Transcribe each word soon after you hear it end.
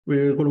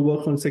We're going to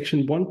work on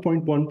section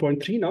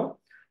 1.1.3 now.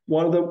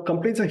 One of the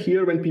complaints I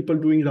hear when people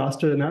doing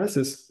raster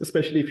analysis,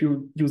 especially if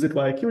you use it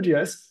via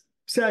QGIS,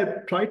 say I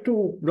tried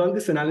to run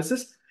this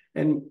analysis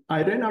and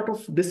I ran out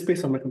of disk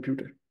space on my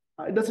computer.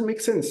 It doesn't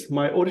make sense.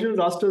 My original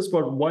rasters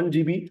were 1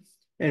 GB,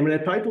 and when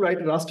I try to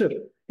write a raster,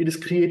 it is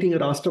creating a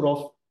raster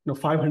of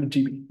 500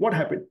 GB. What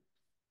happened?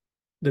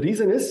 The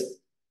reason is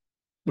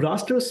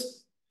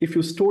rasters, if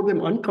you store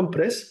them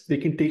uncompressed, they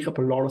can take up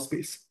a lot of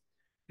space.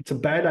 It's a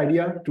bad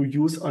idea to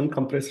use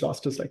uncompressed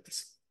rasters like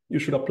this. You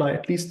should apply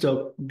at least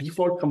a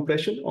default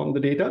compression on the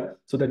data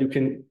so that you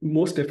can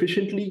most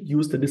efficiently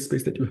use the disk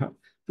space that you have.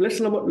 Let's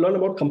learn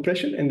about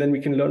compression, and then we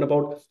can learn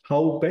about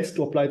how best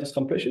to apply this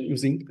compression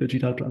using the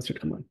GDAL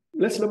translate command.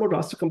 Let's learn about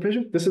raster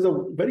compression. This is a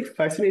very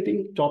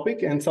fascinating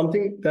topic and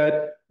something that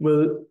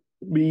will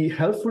be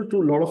helpful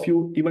to a lot of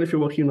you, even if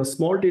you're working on a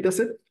small data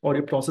set or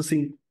you're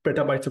processing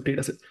petabytes of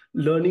data set.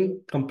 Learning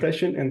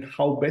compression and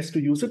how best to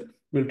use it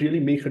will really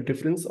make a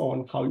difference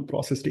on how you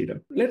process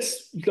data.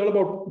 Let's learn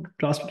about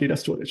raster data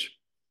storage.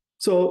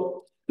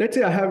 So let's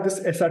say I have this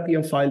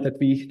SRTM file that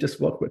we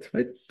just worked with,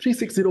 right?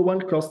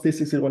 3601 cross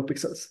 3601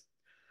 pixels.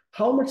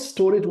 How much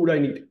storage would I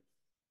need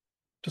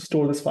to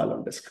store this file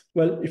on disk?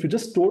 Well, if you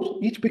just store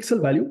each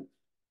pixel value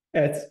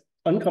as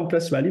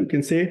uncompressed value, you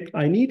can say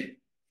I need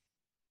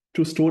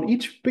to store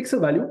each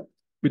pixel value,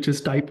 which is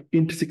type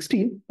int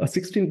 16, a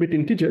 16-bit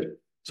integer.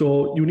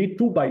 So you need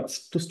 2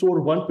 bytes to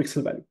store 1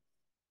 pixel value,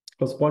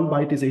 because 1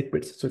 byte is 8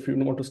 bits. So if you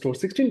want to store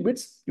 16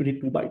 bits, you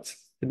need 2 bytes.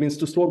 It means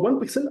to store 1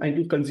 pixel, I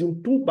need to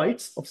consume 2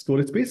 bytes of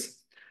storage space.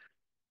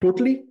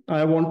 Totally,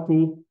 I want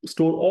to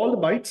store all the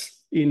bytes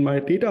in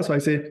my data. So I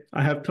say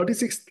I have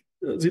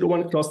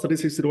 3601 cross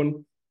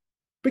 3601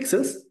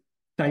 pixels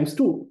times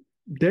 2.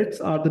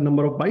 That are the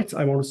number of bytes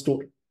I want to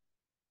store.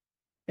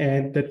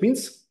 And that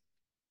means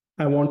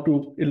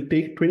it'll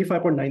take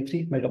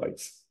 25.93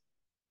 megabytes.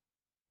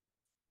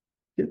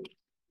 Okay.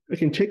 I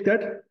can check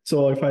that.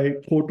 So if I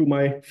go to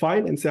my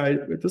file and say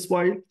with this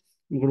file,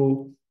 I'm going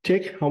to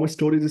check how much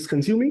storage is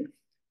consuming.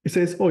 It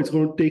says, oh, it's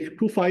going to take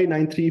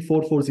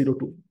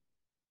 25934402.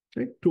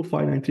 Okay,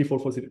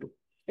 25934402.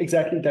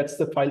 Exactly, that's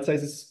the file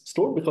size is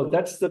stored because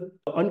that's the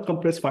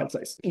uncompressed file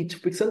size.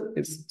 Each pixel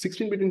is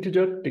 16-bit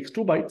integer, takes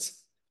 2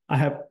 bytes. I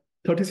have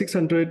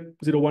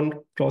 3601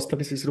 cross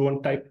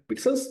 3601 type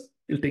pixels.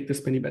 It'll take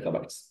this many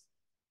megabytes.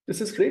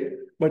 This is great.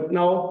 But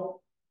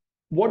now,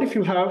 what if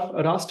you have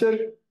a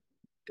raster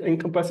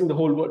encompassing the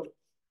whole world?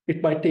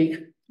 It might take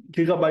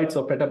gigabytes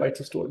or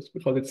petabytes of storage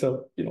because it's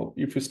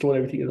if you store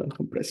everything as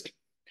uncompressed.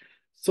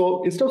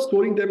 So instead of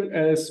storing them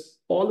as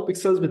all the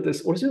pixels with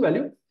this original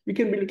value, we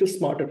can be a little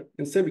smarter.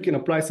 Instead, we can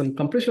apply some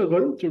compression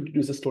algorithm to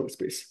reduce the storage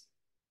space.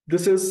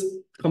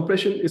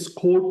 Compression is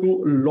core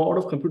to a lot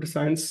of computer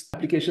science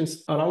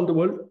applications around the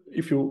world.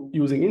 If you're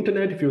using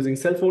internet, if you're using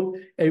cell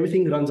phone,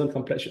 everything runs on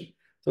compression.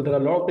 So there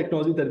are a lot of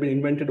technologies that have been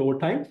invented over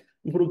time.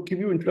 I'm going to give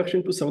you an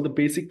introduction to some of the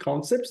basic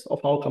concepts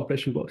of how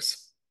compression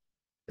works.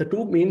 The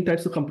 2 main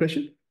types of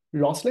compression: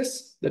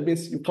 lossless, that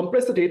means you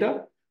compress the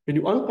data. When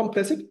you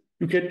uncompress it,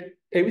 you get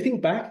everything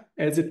back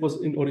as it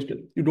was in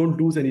original. You don't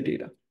lose any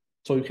data.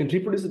 So you can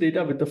reproduce the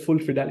data with the full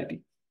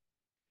fidelity.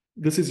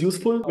 This is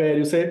useful where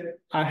you say,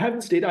 I have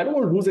this data, I don't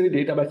want to lose any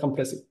data by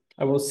compressing.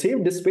 I want to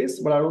save this space,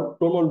 but I don't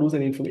want to lose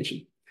any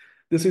information.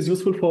 This is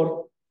useful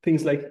for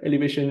things like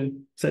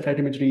elevation, satellite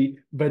imagery,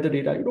 weather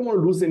data. You don't want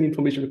to lose any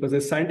information because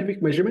there's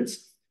scientific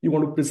measurements. You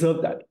want to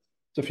preserve that.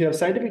 So if you have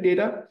scientific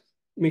data,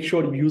 make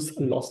sure you use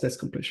lossless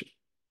compression.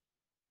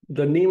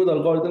 The name of the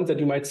algorithms that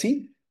you might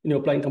see when you're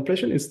applying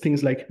compression is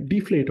things like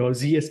deflate or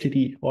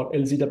ZSTT or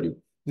LZW.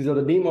 These are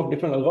the name of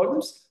different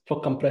algorithms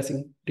for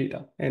compressing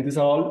data. And these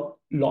are all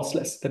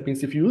lossless. That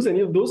means if you use any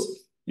of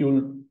those,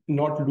 you'll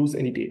not lose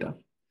any data.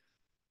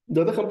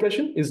 The other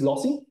compression is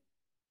lossy.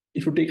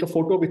 If you take a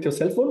photo with your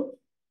cell phone,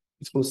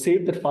 it's going to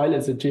save that file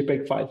as a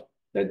JPEG file.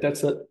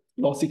 That's a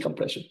lossy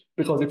compression.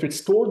 Because if it's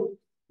stored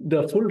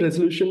the full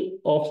resolution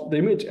of the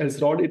image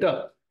as raw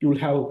data, you'll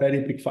have a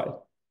very big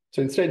file.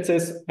 So instead it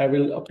says, I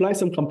will apply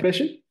some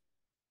compression.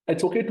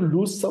 It's okay to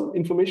lose some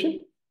information,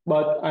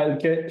 but I'll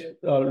get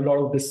a lot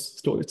of this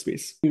storage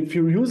space. If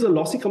you use a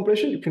lossy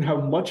compression, you can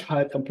have much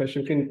higher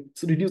compression. You can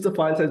reduce the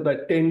file size by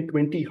 10,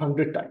 20,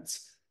 100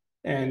 times.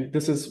 And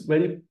this is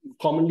very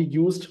commonly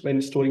used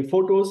when storing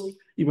photos,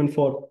 even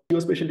for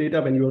geospatial data.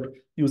 When you're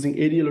using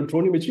aerial or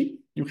drone imagery,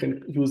 you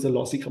can use a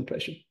lossy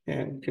compression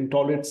and you can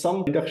tolerate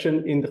some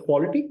reduction in the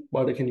quality,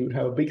 but again, you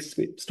have a big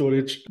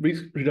storage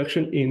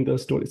reduction in the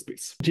storage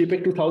space.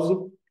 JPEG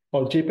 2000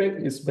 or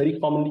JPEG is very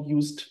commonly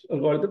used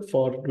algorithm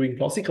for doing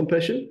lossy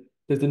compression.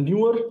 There's a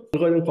newer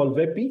algorithm called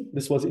WebP.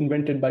 This was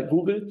invented by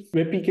Google.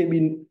 WebP can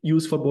be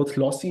used for both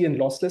lossy and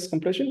lossless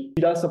compression.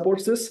 GDAL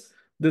supports this.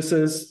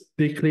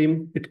 They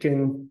claim it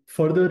can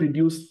further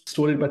reduce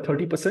storage by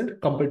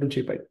 30% compared to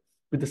JPEG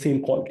with the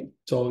same quality.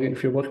 So again,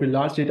 if you're working with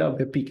large data,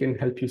 WebP can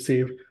help you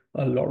save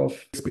a lot of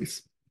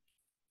space.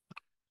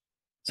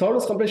 So how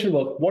does compression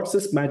work? What's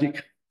this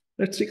magic?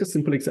 Let's take a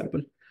simple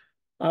example.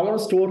 I want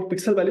to store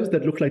pixel values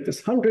that look like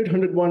this: 100,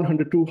 101,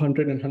 102,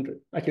 100, and 100.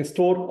 I can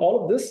store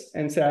all of this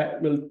and say I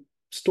will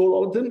store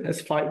all of them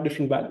as 5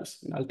 different values.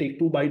 And I'll take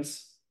 2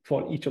 bytes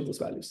for each of those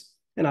values.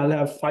 And I'll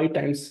have 5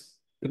 times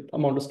the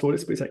amount of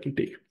storage space I can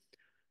take.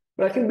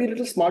 But I can be a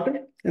little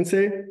smarter and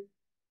say,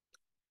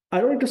 I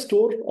don't need to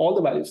store all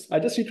the values. I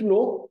just need to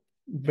know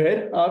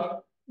where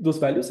are those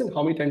values and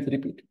how many times they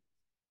repeat.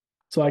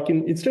 So I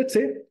can instead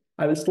say,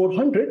 I will store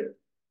 100,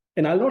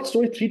 and I'll not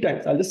store it 3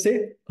 times. I'll just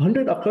say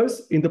 100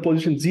 occurs in the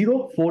position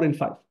 0, 4, and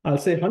 5. I'll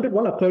say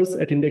 101 occurs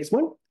at index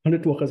 1,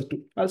 102 occurs at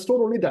 2. I'll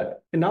store only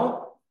that. And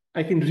now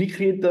I can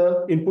recreate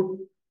the input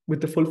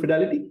with the full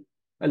fidelity.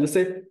 I'll just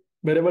say,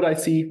 wherever I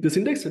see this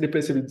index,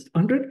 replace it with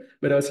 100.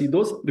 Wherever I see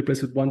those, replace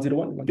it with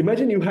 101.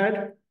 Imagine you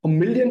had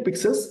 1,000,000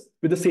 pixels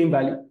with the same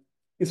value.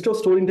 Instead of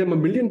storing them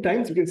 1,000,000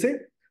 times, you can say,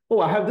 oh,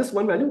 I have this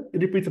one value,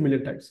 it repeats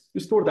 1,000,000 times.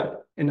 You store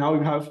that, and now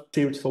you have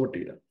saved stored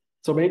data.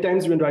 So many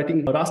times when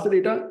writing raster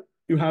data,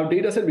 you have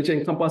data set which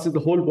encompasses the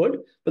whole world,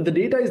 but the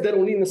data is there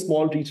only in a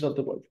small region of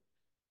the world.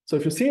 So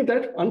if you save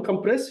that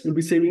uncompressed, you'll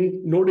be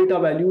saving no data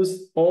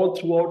values all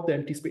throughout the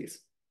empty space.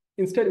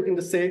 Instead, you can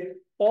just say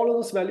all of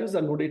those values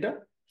are no data,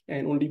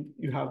 and only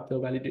you have the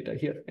valid data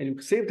here. And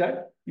you save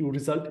that, you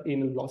result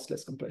in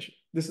lossless compression.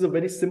 This is a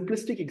very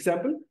simplistic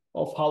example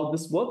of how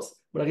this works.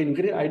 But again, you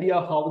get an idea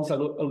of how this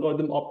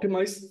algorithm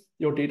optimizes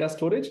your data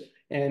storage,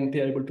 and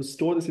they're able to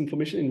store this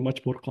information in a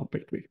much more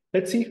compact way.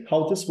 Let's see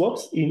how this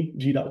works in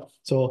GDAL.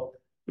 So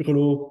we're going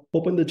to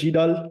open the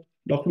GDAL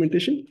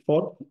documentation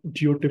for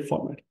GeoTIFF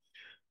format.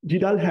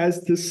 GDAL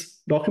has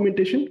this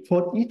documentation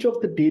for each of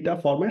the data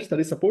formats that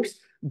it supports.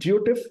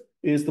 GeoTIFF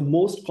is the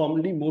most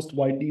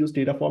widely used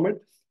data format.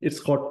 It's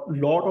got a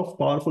lot of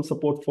powerful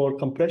support for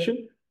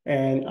compression,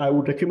 and I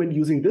would recommend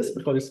using this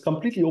because it's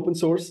completely open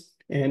source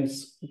and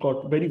it's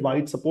got very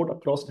wide support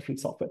across different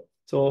software.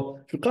 So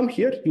if you come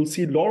here, you'll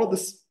see a lot of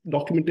this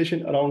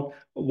documentation around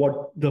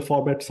what the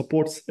format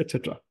supports,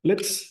 etc.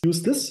 Let's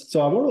use this.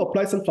 So I want to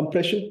apply some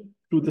compression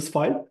to this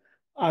file.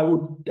 I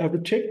would have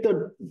to check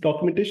the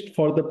documentation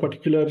for the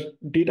particular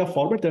data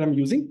format that I'm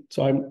using.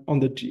 So I'm on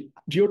the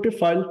GeoTIFF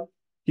file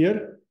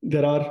here.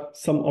 There are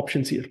some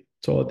options here.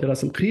 So there are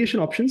some creation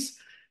options,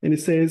 and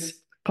it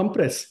says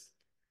compress.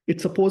 It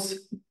supports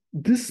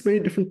this many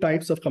different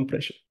types of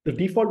compression. The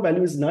default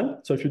value is none.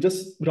 So if you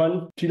just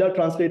run GDAL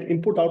translate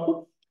input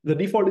output, the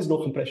default is no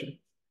compression.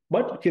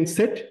 But you can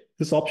set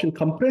this option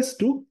compress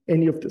to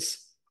any of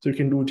this. So you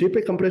can do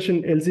JPEG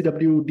compression,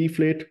 LZW,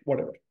 deflate,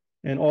 whatever.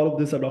 And all of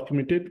these are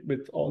documented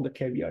with all the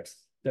caveats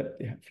that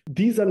they have.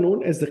 These are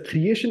known as the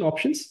creation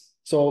options.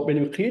 So when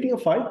you're creating a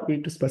file, you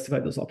need to specify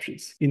those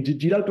options. In the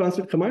GDAL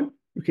translate command,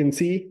 you can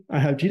see I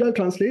have GDAL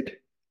translate,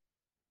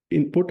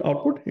 input,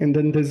 output, and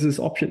then there's this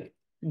option,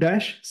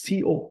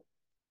 -CO.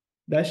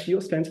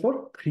 -CO stands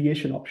for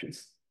creation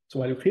options. So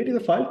while you're creating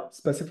the file,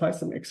 specify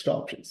some extra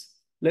options.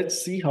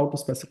 Let's see how to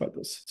specify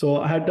those. So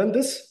I had done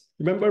this.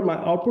 Remember, my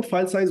output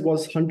file size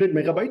was 100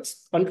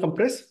 megabytes,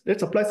 uncompressed.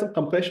 Let's apply some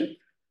compression.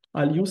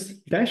 I'll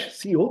use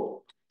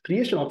 -CO,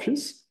 creation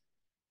options.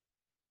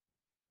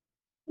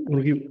 I'm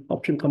going to give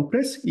option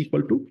compress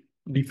equal to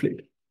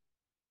deflate.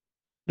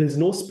 There's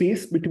no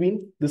space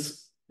between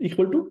this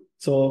equal to.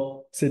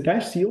 So say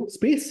 -CO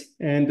space,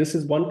 and this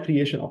is one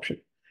creation option.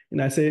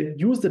 And I say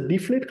use the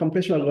deflate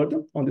compression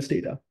algorithm on this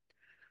data.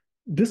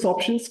 These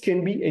options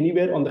can be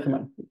anywhere on the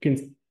command. You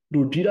can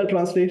do GDAL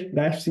translate,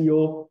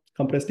 -CO,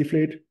 compress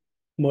deflate,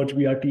 merge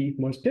VRT,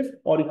 merge TIFF,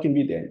 or it can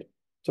be the end.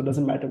 So it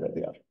doesn't matter where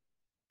they are.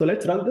 So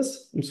let's run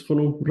this. I'm just going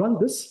to run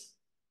this.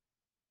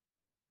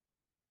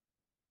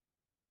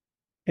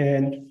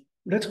 And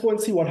let's go and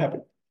see what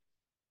happened.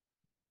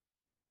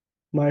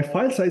 My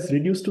file size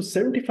reduced to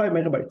 75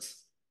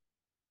 megabytes.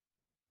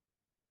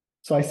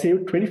 So I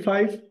saved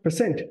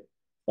 25%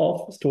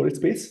 of storage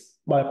space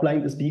by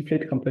applying this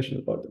deflate compression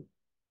algorithm.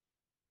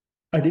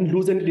 I didn't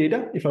lose any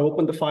data. If I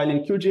open the file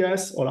in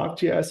QGIS or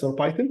ArcGIS or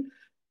Python,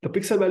 the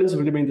pixel values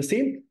will remain the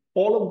same.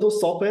 All of those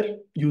software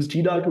use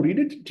GDAL to read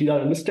it.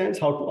 GDAL understands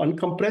how to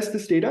uncompress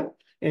this data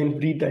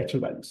and read the actual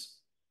values.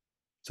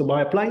 So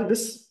by applying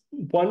this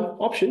one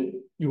option,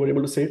 you were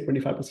able to save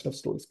 25% of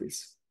storage space.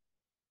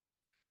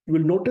 You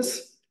will notice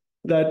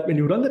that when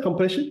you run the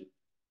compression,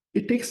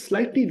 it takes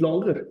slightly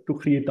longer to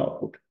create the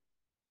output.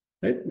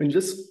 Right? When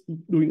just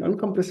doing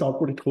uncompressed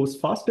output, it goes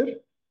faster.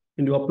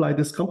 When you apply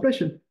this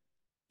compression,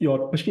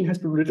 your machine has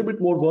to do a little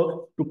bit more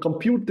work to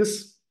compute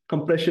this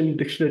compression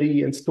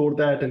dictionary and store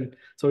that. And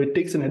so it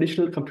takes an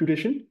additional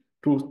computation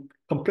to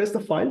compress the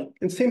file.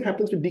 And same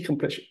happens with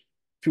decompression.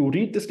 If you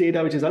read this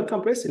data, which is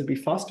uncompressed, it'll be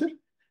faster.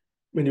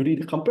 When you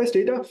read the compressed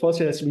data,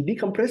 first it has to be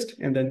decompressed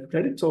and then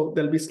read it. So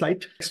there'll be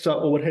slight extra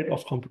overhead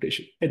of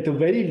computation. At the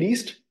very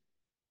least,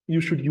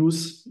 you should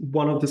use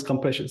one of these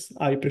compressions.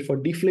 I prefer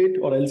deflate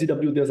or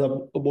LZW. There's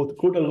both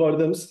good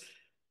algorithms.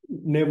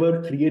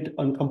 Never create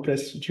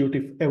uncompressed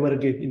GeoTIFF ever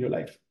again in your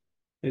life.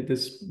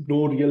 There's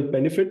no real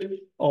benefit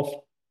of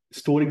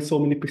storing so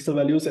many pixel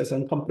values as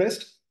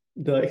uncompressed.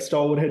 The extra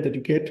overhead that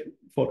you get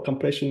for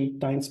compression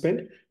time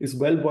spent is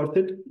well worth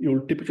it.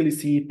 You'll typically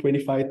see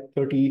 25,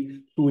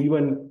 30 to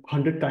even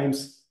 100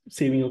 times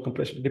saving your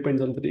compression. It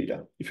depends on the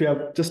data. If you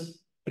have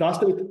just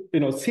raster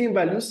with same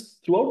values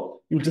throughout,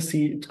 you'll just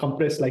see it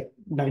compressed like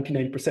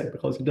 99%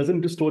 because it doesn't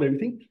need to store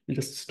everything. It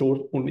just store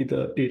only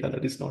the data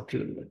that is not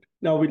relevant.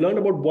 Now we learned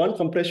about one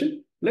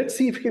compression. Let's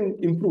see if we can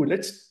improve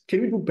it.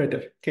 Can we do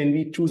better? Can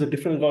we choose a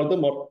different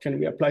algorithm or can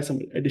we apply some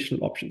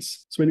additional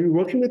options? So when we're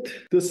working with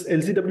this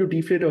LZW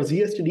deflate or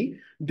ZSTD,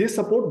 they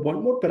support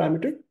one more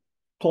parameter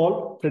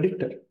called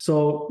predictor.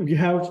 So we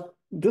have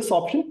this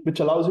option, which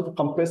allows you to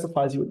compress the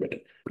files even better.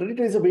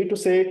 Predictor is a way to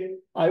say,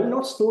 I will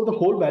not store the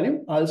whole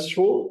value. I'll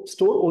store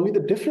only the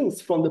difference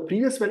from the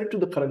previous value to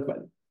the current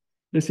value.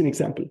 Let's see an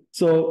example.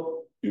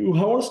 So you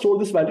want to store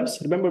these values.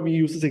 Remember, we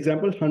use this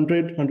example,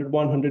 100, 101,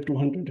 100,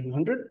 200, and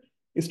 100.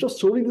 Instead of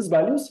storing these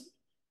values,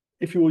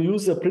 if you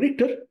use a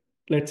predictor,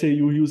 let's say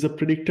you use a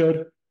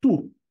predictor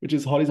 2, which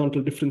is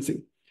horizontal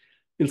differencing.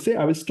 You'll say,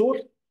 I will store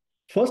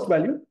first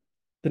value.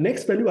 The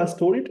next value, I'll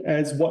store it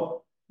as 1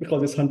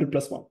 because it's 100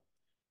 plus 1.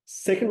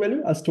 Second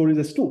value, I'll store it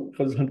as 2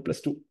 because it's 100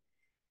 plus 2.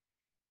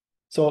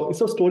 So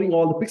instead of storing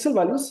all the pixel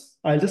values,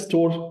 I'll just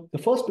store the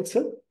first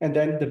pixel and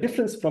then the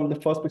difference from the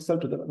first pixel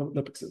to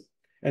the pixel.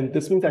 And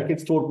this means I can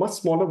store much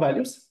smaller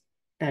values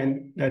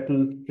and that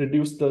will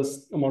reduce the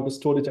amount of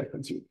storage I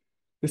consume.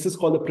 This is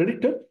called the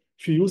predictor.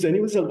 If you use any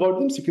of these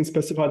algorithms, you can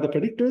specify the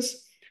predictors.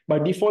 By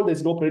default,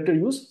 there's no predictor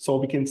used. So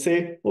we can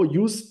say, oh,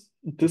 use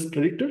this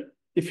predictor.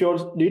 If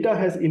your data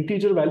has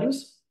integer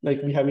values,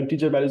 like we have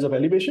integer values of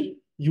elevation,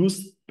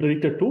 use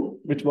predictor 2,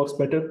 which works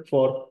better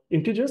for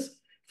integers.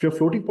 If you have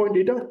floating point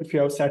data, if you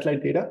have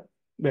satellite data,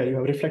 where you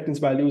have reflectance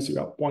values, you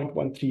have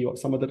 0.13 or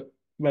some other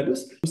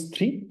values, use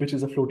 3, which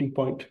is a floating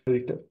point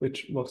predictor,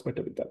 which works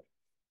better with that.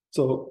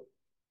 So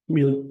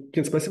we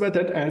can specify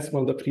that as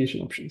one of the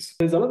creation options.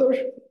 There's another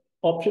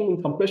option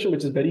in compression,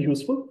 which is very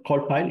useful,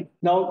 called tiling.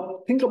 Now,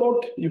 think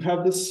about you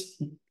have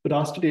this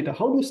raster data.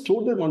 How do you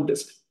store them on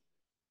disk?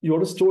 You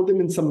want to store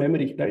them in some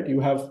memory, right? You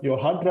have your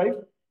hard drive,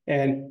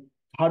 and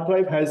hard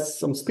drive has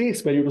some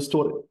space where you to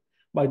store it.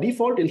 By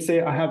default, it'll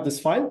say, I have this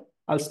file.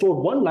 I'll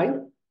store one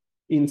line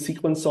in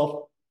sequence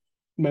of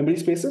memory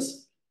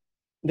spaces.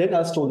 Then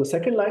I'll store the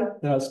second line,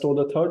 then I'll store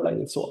the third line,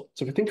 and so on.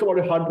 So if you think about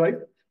your hard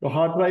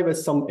drive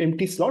has some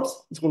empty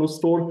slots. It's going to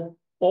store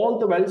all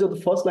the values of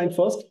the first line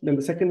first, then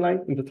the second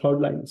line, and the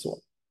third line, and so on.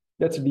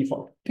 That's the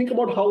default. Think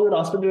about how the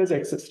raster data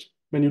exists.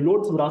 When you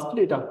load some raster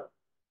data,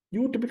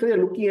 you typically are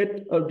looking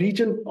at a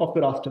region of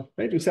the raster,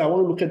 right? You say, I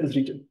want to look at this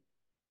region.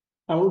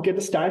 I want to get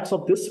the stats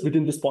of this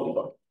within this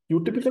polygon.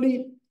 You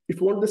typically, if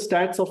you want the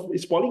stats of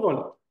each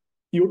polygon,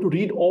 you have to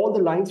read all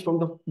the lines from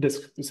the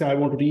disk. You say, I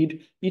want to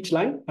read each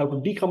line, I have to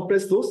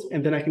decompress those,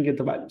 and then I can get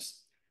the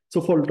values.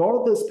 So for a lot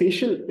of the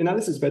spatial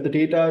analysis where the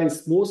data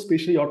is more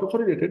spatially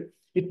autocorrelated,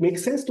 it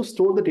makes sense to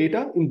store the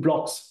data in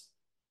blocks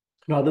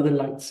rather than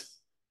lines.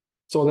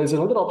 So there's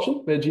another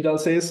option where GDAL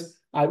says,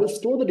 I will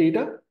store the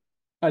data.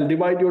 I'll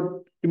divide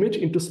your image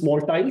into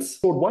small tiles,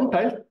 store one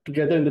tile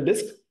together in the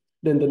disk,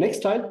 then the next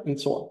tile, and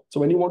so on. So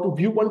when you want to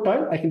view one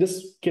tile, I can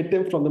just get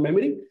them from the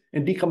memory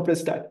and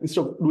decompress that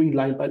instead of doing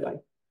line by line.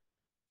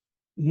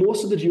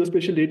 Most of the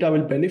geospatial data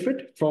will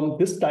benefit from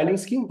this tiling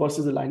scheme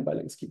versus a line by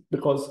line scheme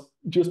because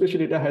geospatial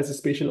data has a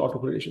spatial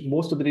autocorrelation.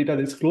 Most of the data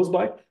that is close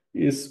by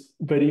is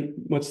very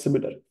much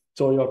similar.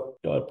 So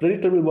your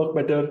predictor will work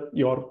better,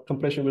 your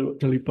compression will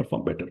really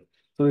perform better.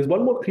 So there's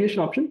one more creation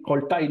option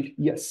called tiled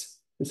yes.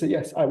 You say,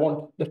 yes, I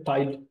want the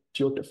tiled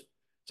geotiff.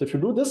 So if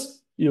you do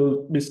this,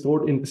 you'll be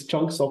stored in these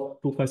chunks of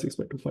 256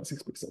 by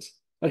 256 pixels.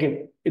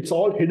 Again, it's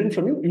all hidden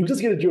from you. You'll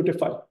just get a geotiff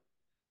file.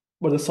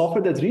 But the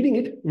software that's reading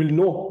it will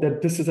know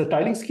that this is a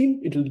tiling scheme.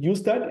 It will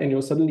use that, and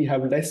you'll suddenly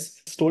have less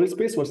storage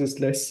space versus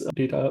less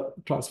data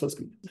transfer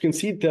speed. You can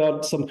see there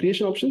are some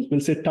creation options.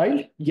 We'll say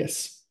tiled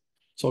yes.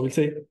 So we'll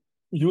say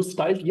use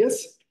tiled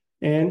yes,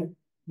 and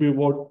we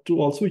want to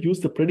also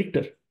use the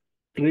predictor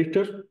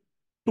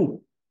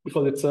 2,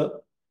 because it's a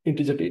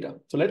integer data.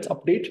 So let's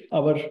update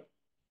our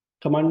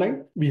command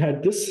line. We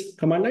had this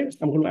command line.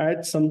 I'm going to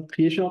add some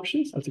creation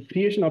options. I'll say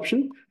creation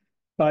option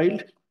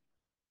tiled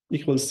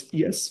equals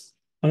yes.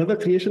 Another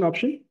creation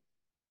option,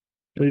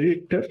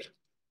 predictor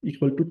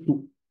equal to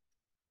 2.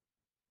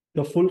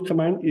 The full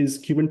command is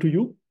given to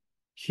you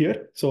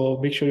here. So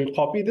make sure you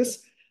copy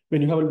this.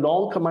 When you have a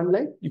long command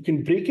line, you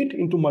can break it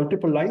into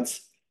multiple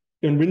lines.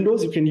 In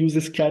Windows, you can use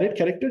this caret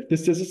character.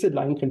 This is just a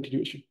line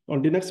continuation.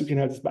 On Linux, you can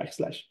have this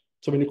backslash.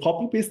 So when you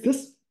copy paste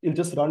this, it'll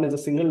just run as a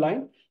single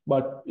line,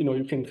 but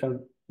you can kind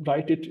of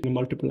write it in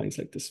multiple lines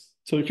like this.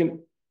 So you can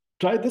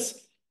try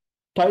this,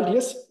 tiled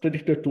yes,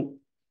 predictor 2.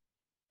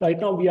 Right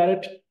now we are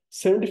at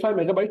 75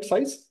 megabyte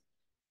size.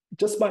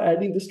 Just by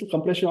adding this to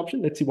compression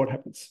option, let's see what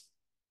happens.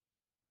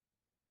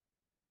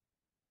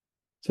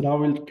 So now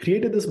we'll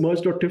create this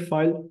merge.tiff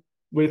file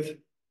with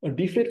a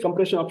deflate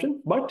compression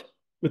option, but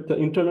with the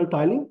internal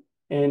tiling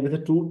and with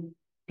a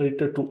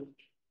predictor 2.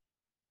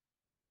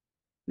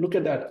 Look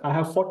at that. I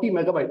have 40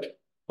 megabyte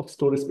of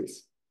storage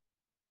space.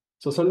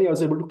 So suddenly I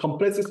was able to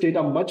compress this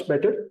data much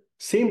better.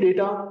 Same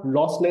data,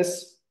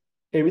 lossless,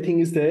 everything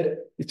is there.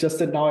 It's just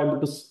that now I'm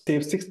able to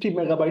save 60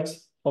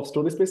 megabytes of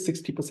storage space,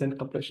 60%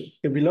 compression.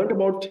 If we learned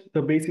about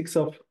the basics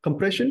of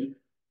compression,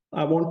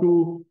 I want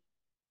to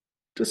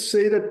just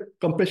say that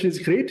compression is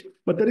great,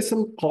 but there is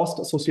some cost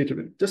associated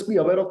with it. Just be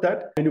aware of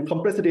that. When you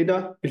compress the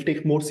data, it'll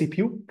take more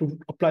CPU to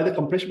apply the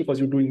compression because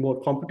you're doing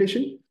more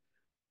computation.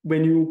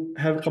 When you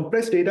have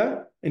compressed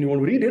data and you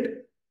want to read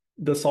it,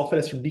 the software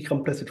has to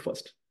decompress it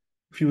first.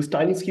 If you use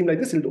tiling scheme like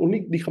this, it'll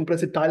only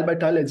decompress it tile by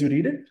tile as you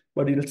read it,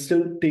 but it'll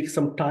still take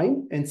some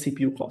time and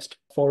CPU cost.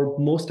 For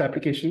most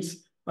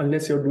applications,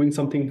 unless you're doing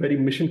something very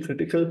mission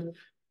critical,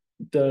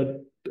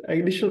 the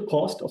additional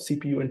cost of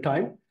CPU and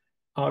time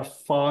are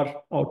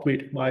far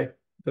outweighed by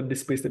the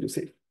space that you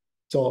save.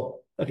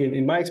 So again,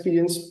 in my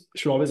experience, you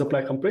should always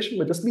apply compression,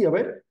 but just be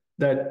aware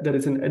that there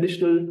is an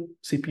additional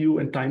CPU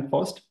and time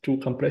cost to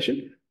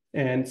compression.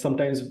 And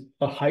sometimes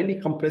a highly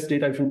compressed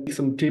data, if you do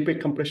some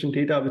JPEG compression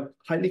data with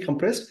highly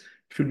compressed,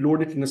 if you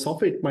load it in the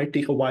software, it might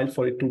take a while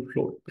for it to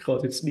load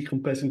because it's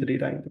decompressing the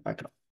data in the background.